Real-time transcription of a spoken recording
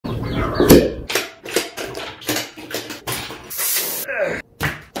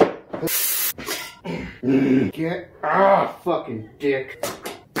Get fucking dick.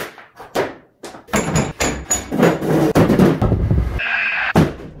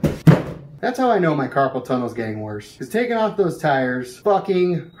 That's how I know my carpal tunnel's getting worse. Because taking off those tires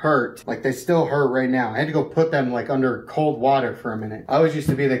fucking hurt. Like, they still hurt right now. I had to go put them like under cold water for a minute. I always used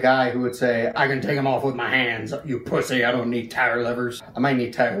to be the guy who would say, I can take them off with my hands. You pussy, I don't need tire levers. I might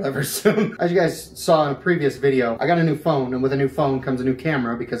need tire levers soon. As you guys saw in a previous video, I got a new phone, and with a new phone comes a new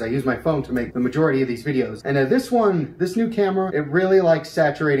camera because I use my phone to make the majority of these videos. And this new camera, it really likes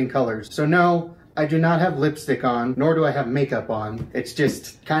saturating colors. So no, I do not have lipstick on, nor do I have makeup on. It's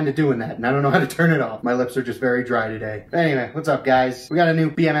just kind of doing that, and I don't know how to turn it off. My lips are just very dry today. Anyway, what's up, guys? We got a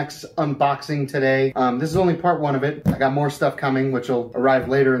new BMX unboxing today. This is only part one of it. I got more stuff coming, which will arrive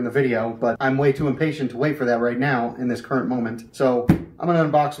later in the video, but I'm way too impatient to wait for that right now in this current moment. So I'm gonna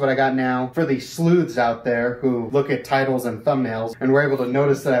unbox what I got now. For the sleuths out there who look at titles and thumbnails and were able to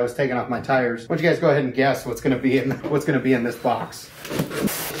notice that I was taking off my tires, why don't you guys go ahead and guess what's gonna be in this box?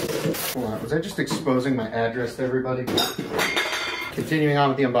 Hold on, was I just exposing my address to everybody? Continuing on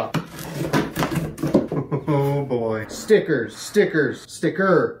with the unboxing. Oh boy. Stickers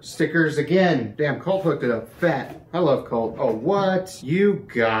again. Damn, Colt hooked it up fat. I love Colt. Oh, what? You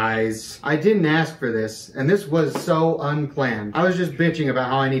guys. I didn't ask for this, and this was so unplanned. I was just bitching about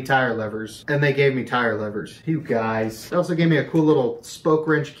how I need tire levers, and they gave me tire levers. You guys. They also gave me a cool little spoke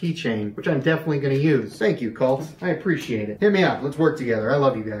wrench keychain, which I'm definitely gonna use. Thank you, Colt. I appreciate it. Hit me up. Let's work together. I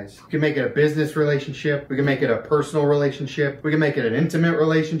love you guys. We can make it a business relationship. We can make it a personal relationship. We can make it an intimate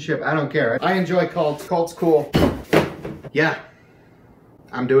relationship. I don't care. I enjoy Colt. Colt's cool. Yeah.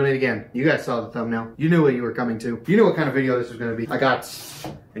 I'm doing it again. You guys saw the thumbnail. You knew what you were coming to. You knew what kind of video this was gonna be. I got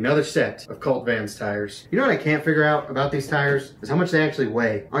another set of Colt Vans tires. You know what I can't figure out about these tires? Is how much they actually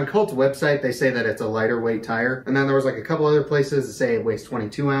weigh. On Colt's website, they say that it's a lighter weight tire. And then there was like a couple other places that say it weighs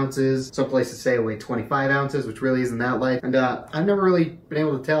 22 ounces. Some places say it weighs 25 ounces, which really isn't that light. And I've never really been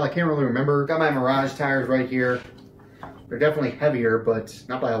able to tell. I can't really remember. Got my Mirage tires right here. They're definitely heavier, but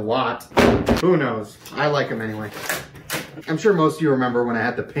not by a lot. Who knows? I like them anyway. I'm sure most of you remember when I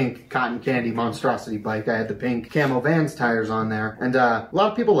had the pink cotton candy monstrosity bike. I had the pink CAMO Vans tires on there, and a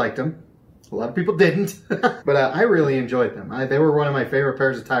lot of people liked them. A lot of people didn't, but I really enjoyed them. They were one of my favorite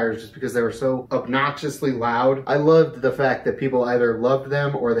pairs of tires just because they were so obnoxiously loud. I loved the fact that people either loved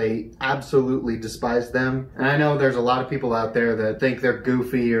them or they absolutely despised them. And I know there's a lot of people out there that think they're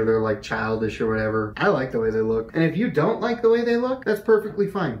goofy or they're like childish or whatever. I like the way they look. And if you don't like the way they look, that's perfectly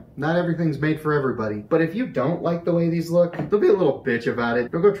fine. Not everything's made for everybody. But if you don't like the way these look, don't be a little bitch about it.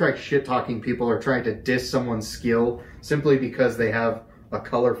 Don't go try shit-talking people or trying to diss someone's skill simply because they have a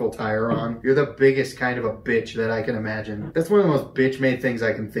colorful tire on. You're the biggest kind of a bitch that I can imagine. That's one of the most bitch-made things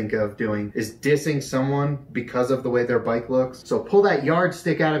I can think of doing, is dissing someone because of the way their bike looks. So pull that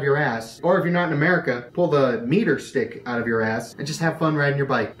yardstick out of your ass, or if you're not in America, pull the meter stick out of your ass and just have fun riding your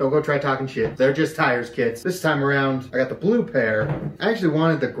bike. Don't go try talking shit. They're just tires, kids. This time around, I got the blue pair. I actually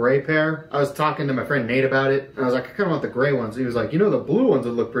wanted the gray pair. I was talking to my friend Nate about it, and I was like, I kind of want the gray ones. He was like, you know, the blue ones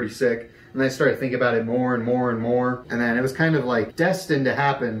would look pretty sick. And I started thinking about it more and more and more. And then it was kind of like destined to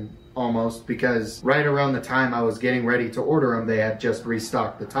happen almost, because right around the time I was getting ready to order them, they had just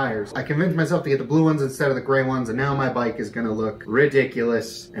restocked the tires. I convinced myself to get the blue ones instead of the gray ones, and now my bike is gonna look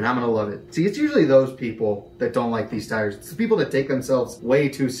ridiculous and I'm gonna love it. See, it's usually those people that don't like these tires. It's the people that take themselves way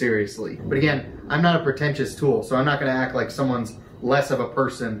too seriously. But again, I'm not a pretentious tool, so I'm not gonna act like someone's less of a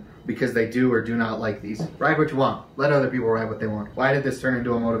person because they do or do not like these. Ride what you want. Let other people ride what they want. Why did this turn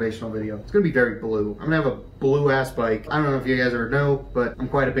into a motivational video? It's gonna be very blue. I'm gonna have a blue ass bike. I don't know if you guys ever know, but I'm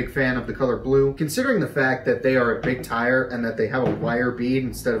quite a big fan of the color blue. Considering the fact that they are a big tire and that they have a wire bead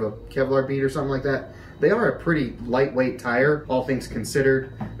instead of a Kevlar bead or something like that, they are a pretty lightweight tire, all things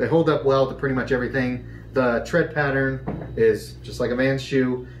considered. They hold up well to pretty much everything. The tread pattern is just like a Vans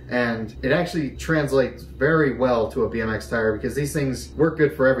shoe, and it actually translates very well to a BMX tire because these things work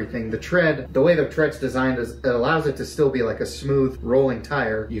good for everything. The tread, the way the tread's designed is it allows it to still be like a smooth rolling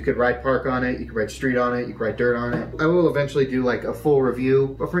tire. You could ride park on it, you could ride street on it, you could ride dirt on it. I will eventually do like a full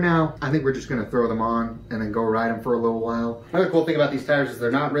review, but for now, I think we're just gonna throw them on and then go ride them for a little while. Another cool thing about these tires is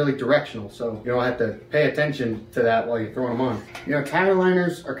they're not really directional, so you don't have to pay attention to that while you're throwing them on. You know, tire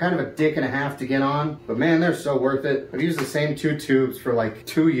liners are kind of a dick and a half to get on, but man, they're so worth it. I've used the same 2 tubes for like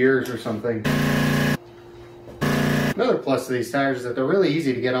 2 years or something. Another plus to these tires is that they're really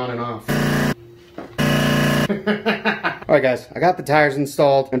easy to get on and off. Alright guys, I got the tires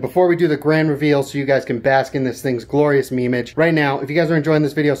installed, and before we do the grand reveal so you guys can bask in this thing's glorious memeage, right now, if you guys are enjoying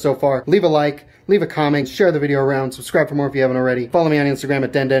this video so far, leave a like, leave a comment, share the video around, subscribe for more if you haven't already, follow me on Instagram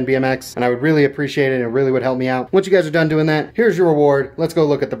at DenDenBMX, and I would really appreciate it, and it really would help me out. Once you guys are done doing that, here's your reward. Let's go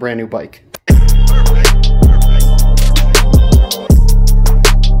look at the brand new bike.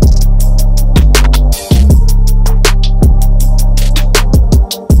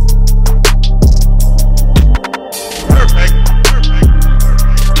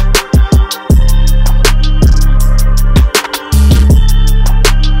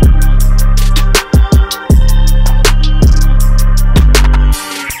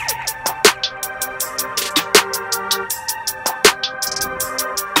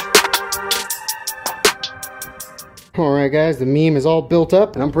 Alright guys, the meme is all built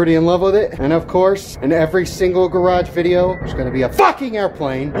up and I'm pretty in love with it. And of course, in every single garage video, there's gonna be a fucking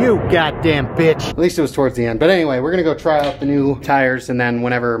airplane. You goddamn bitch. At least it was towards the end. But anyway, we're gonna go try out the new tires, and then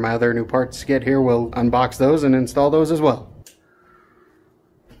whenever my other new parts get here, we'll unbox those and install those as well.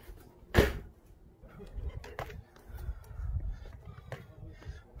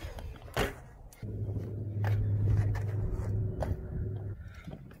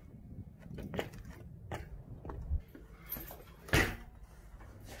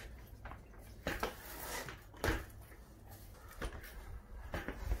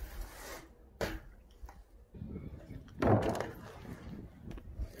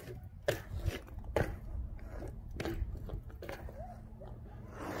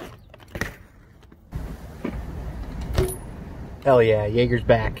 Hell yeah, Jaeger's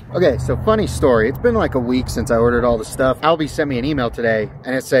back. Okay, so funny story. It's been like a week since I ordered all the stuff. Albie sent me an email today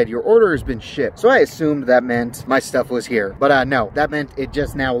and it said, your order has been shipped. So I assumed that meant my stuff was here. But no, that meant it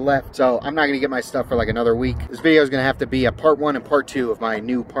just now left. So I'm not gonna get my stuff for like another week. This video is gonna have to be a part 1 and part 2 of my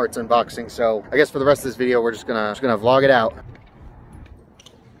new parts unboxing. So I guess for the rest of this video, we're just gonna vlog it out.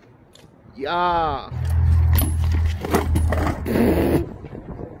 Yeah.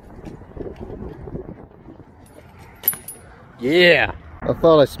 Yeah. I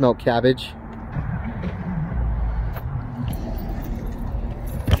thought I smelled cabbage.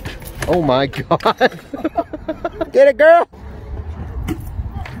 Oh my god. Get it, girl.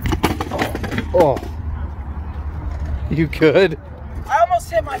 Oh. You good? I almost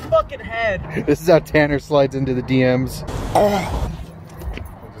hit my fucking head. This is how Tanner slides into the DMs.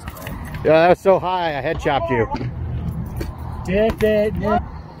 Yeah, that was so high, I head chopped you.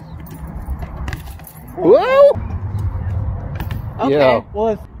 Whoa! Okay, yo.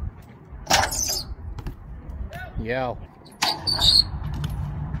 Well, Yo.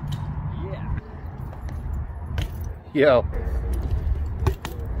 yeah. Yo.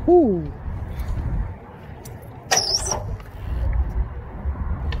 Whoo.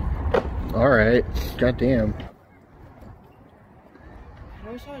 All right. Goddamn.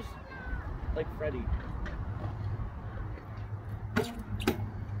 I wish I was like Freddy.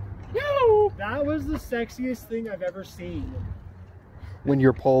 Yo! That was the sexiest thing I've ever seen. When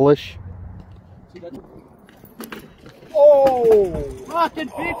you're Polish. Oh! Fucking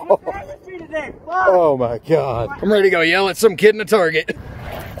bitch, what's wrong with me today? Fuck! Oh my god. I'm ready to go yell at some kid in a Target.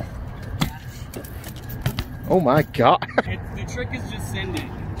 Oh my god. The trick is just send it.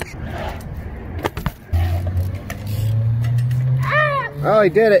 Oh,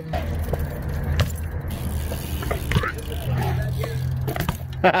 he did it.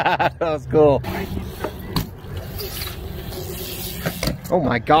 That was cool. Oh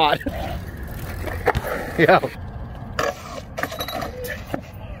my god. Yo.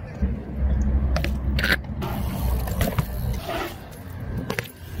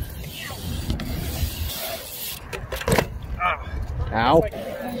 Ow.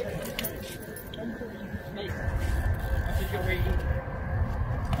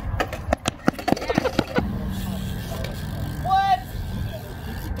 What?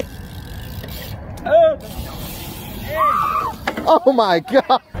 Oh my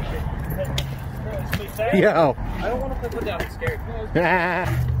god. Yo. I don't want to put down. I'm scared.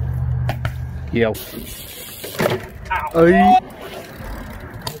 Yo.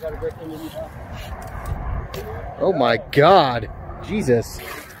 Oh my god. Jesus.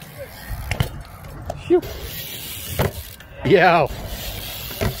 Phew. Yo.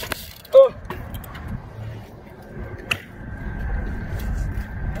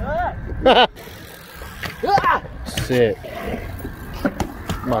 Sick.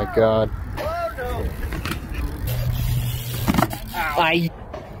 My god. Oh no. I.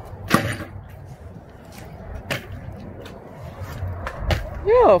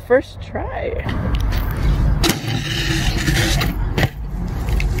 Yo, first try.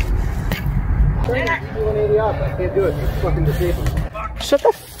 I can't do it. It's fucking disabled. Shut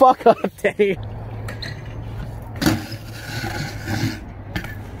the fuck up, Dave.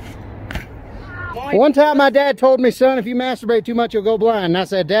 One time my dad told me, son, if you masturbate too much, you'll go blind. And I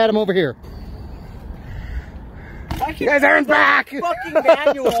said, Dad, I'm over here. You guys aren't back! Fucking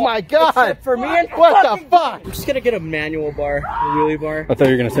manual. Oh my god! Except for me and what the fuck? I'm just gonna get a manual bar, a wheelie bar. I thought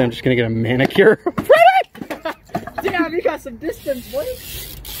you were gonna say I'm just gonna get a manicure. Damn, you got some distance, boy.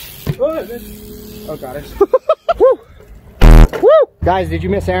 Oh god, it's Woo! Woo! Guys, did you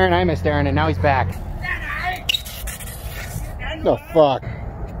miss Aaron? I missed Aaron, and now he's back. The fuck?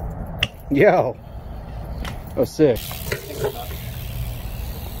 Yo. Oh, sick.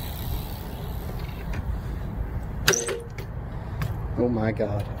 Oh my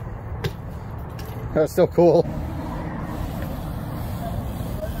god. That was so cool.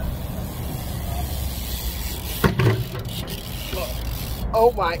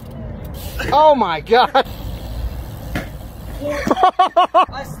 Oh my. Oh my God.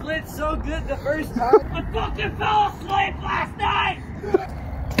 I slid so good the first time. I fucking fell asleep last night.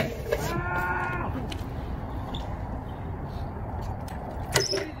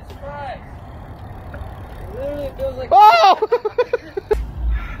 Jesus Christ. It literally feels like. Oh!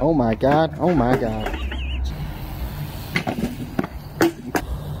 Oh my God. Oh my God.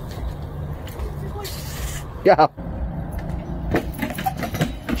 Yeah.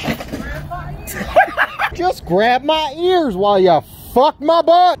 Just grab my ears while you fuck my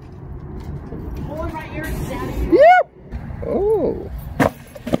butt. Pulling my ears down. Yep. Oh.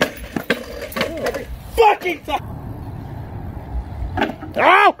 Every fucking time.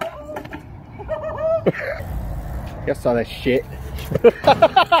 Ow! Y'all saw that shit. Look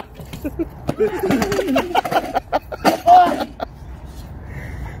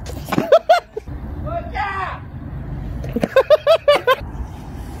out!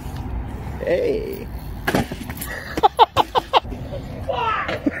 Hey.